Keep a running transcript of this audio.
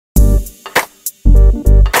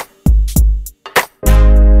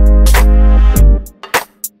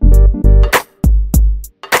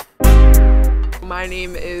My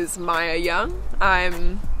name is Maya Young.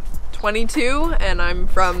 I'm 22 and I'm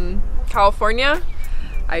from California.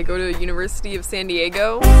 I go to the University of San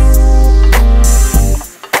Diego.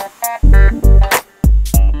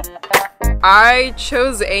 I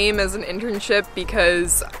chose AIMM as an internship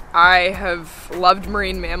because I have loved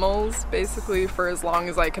marine mammals basically for as long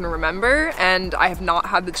as I can remember, and I have not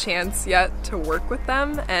had the chance yet to work with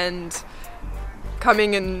them, and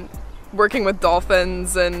coming and working with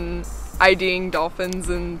dolphins and IDing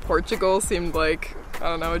dolphins in Portugal seemed like, I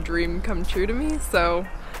don't know, a dream come true to me. So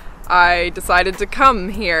I decided to come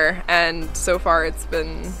here, and so far it's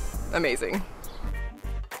been amazing.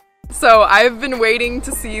 So I've been waiting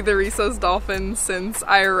to see the Risso's dolphins since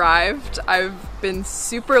I arrived. I've been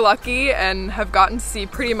super lucky and have gotten to see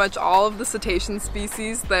pretty much all of the cetacean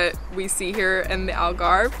species that we see here in the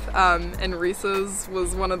Algarve, and Risso's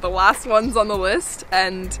was one of the last ones on the list.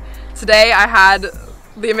 And today I had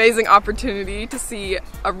the amazing opportunity to see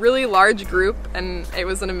a really large group, and it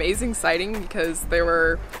was an amazing sighting because there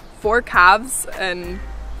were 4 calves and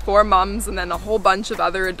 4 mums and then a whole bunch of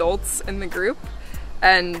other adults in the group.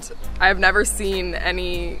 And I've never seen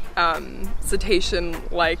any cetacean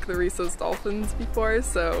like the Risso's dolphins before,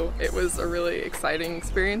 so it was a really exciting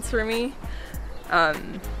experience for me.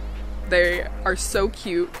 They are so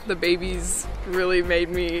cute. The babies really made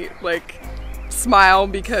me like smile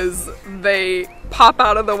because they pop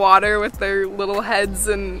out of the water with their little heads,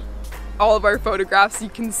 and all of our photographs you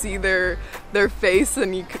can see their face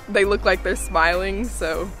and they look like they're smiling,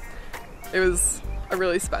 so it was a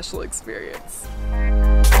really special experience.